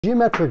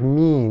Geometric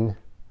mean,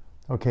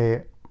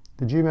 okay,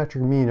 the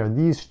geometric mean are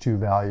these two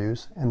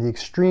values, and the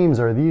extremes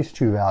are these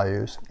two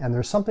values. And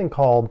there's something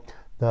called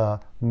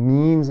the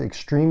means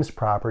extremes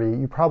property.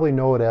 You probably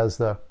know it as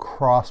the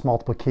cross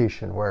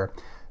multiplication, where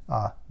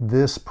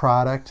this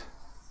product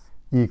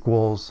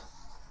equals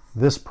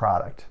this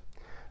product,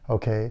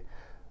 okay?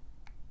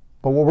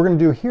 But what we're going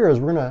to do here is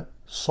we're going to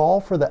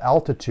solve for the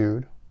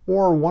altitude,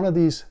 or one of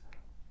these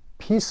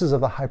pieces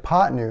of the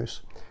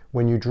hypotenuse.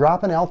 When you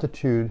drop an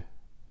altitude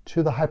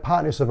to the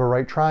hypotenuse of a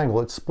right triangle,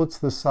 it splits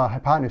this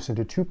hypotenuse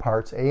into two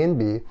parts, A and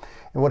B.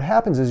 And what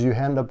happens is you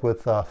end up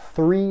with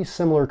three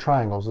similar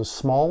triangles, this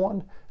small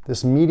one,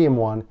 this medium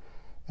one,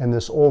 and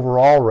this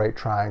overall right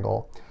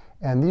triangle.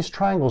 And these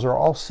triangles are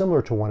all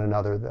similar to one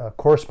another. The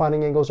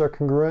corresponding angles are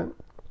congruent.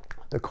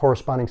 The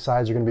corresponding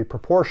sides are going to be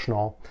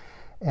proportional.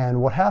 And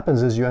what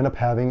happens is you end up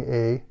having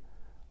a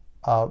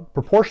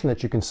proportion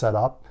that you can set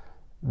up.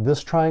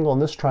 This triangle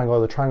and this triangle are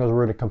the triangles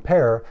we're going to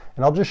compare.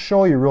 And I'll just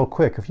show you real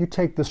quick. If you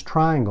take this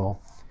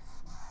triangle,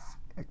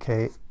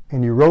 okay,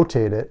 and you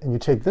rotate it, and you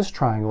take this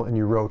triangle and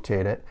you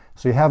rotate it,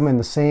 so you have them in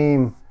the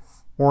same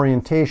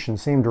orientation,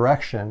 same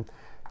direction.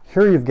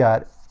 Here you've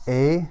got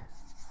A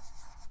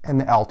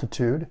and the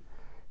altitude.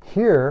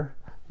 Here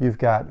you've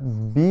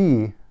got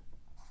B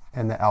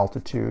and the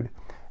altitude.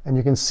 And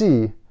you can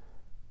see,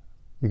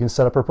 you can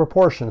set up a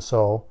proportion.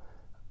 So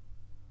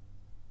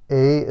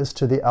A is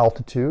to the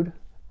altitude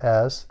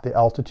as the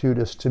altitude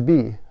is to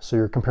B. So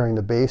you're comparing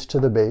the base to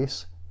the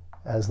base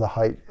as the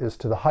height is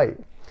to the height.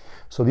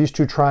 So these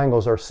two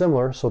triangles are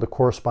similar, so the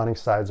corresponding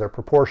sides are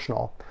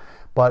proportional.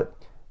 But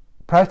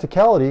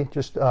practicality,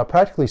 just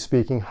practically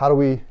speaking, how do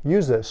we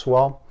use this?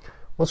 Well,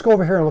 let's go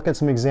over here and look at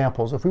some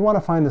examples. If we want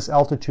to find this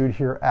altitude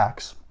here,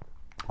 x,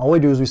 all we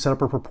do is we set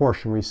up a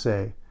proportion. We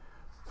say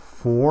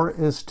 4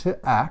 is to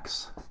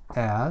x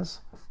as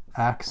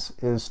x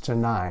is to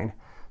 9.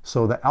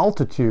 So the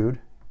altitude,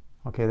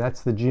 okay,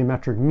 that's the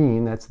geometric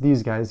mean. That's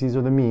these guys. These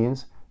are the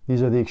means.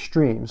 These are the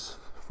extremes,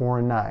 4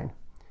 and 9.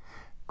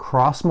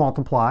 Cross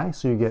multiply,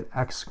 so you get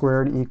x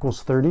squared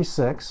equals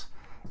 36.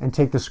 And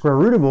take the square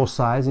root of both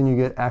sides, and you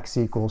get x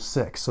equals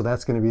 6. So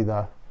that's going to be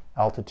the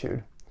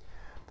altitude.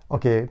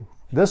 Okay,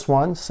 this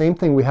one, same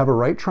thing. We have a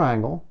right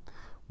triangle.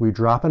 We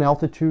drop an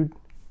altitude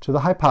to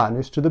the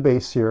hypotenuse, to the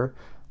base here.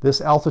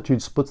 This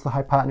altitude splits the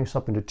hypotenuse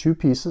up into two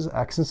pieces,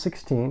 x and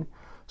 16.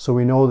 So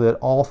we know that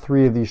all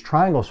three of these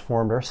triangles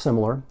formed are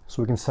similar,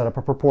 so we can set up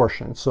a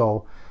proportion.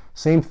 So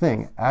same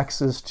thing,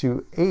 x is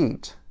to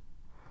 8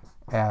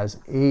 as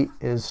 8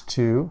 is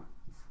to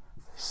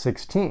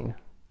 16,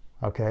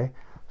 okay?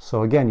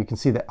 So again, you can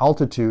see the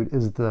altitude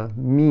is the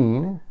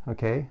mean,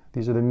 okay?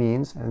 These are the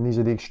means, and these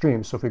are the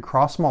extremes. So if we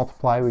cross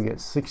multiply, we get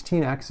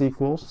 16x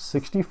equals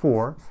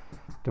 64,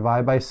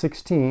 divide by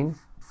 16,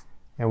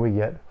 and we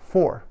get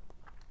 4.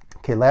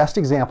 Okay, last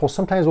example.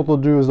 Sometimes what they'll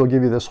do is they'll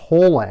give you this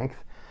whole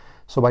length.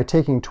 So by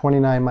taking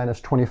 29 minus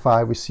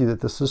 25, we see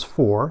that this is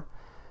 4.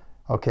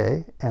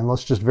 Okay, and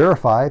let's just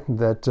verify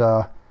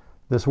that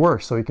this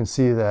works. So you can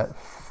see that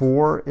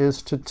 4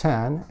 is to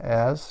 10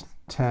 as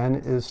 10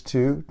 is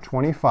to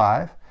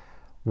 25.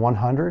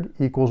 100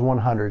 equals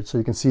 100. So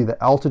you can see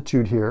the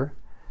altitude here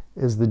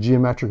is the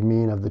geometric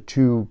mean of the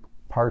two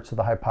parts of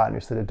the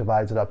hypotenuse that it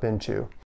divides it up into.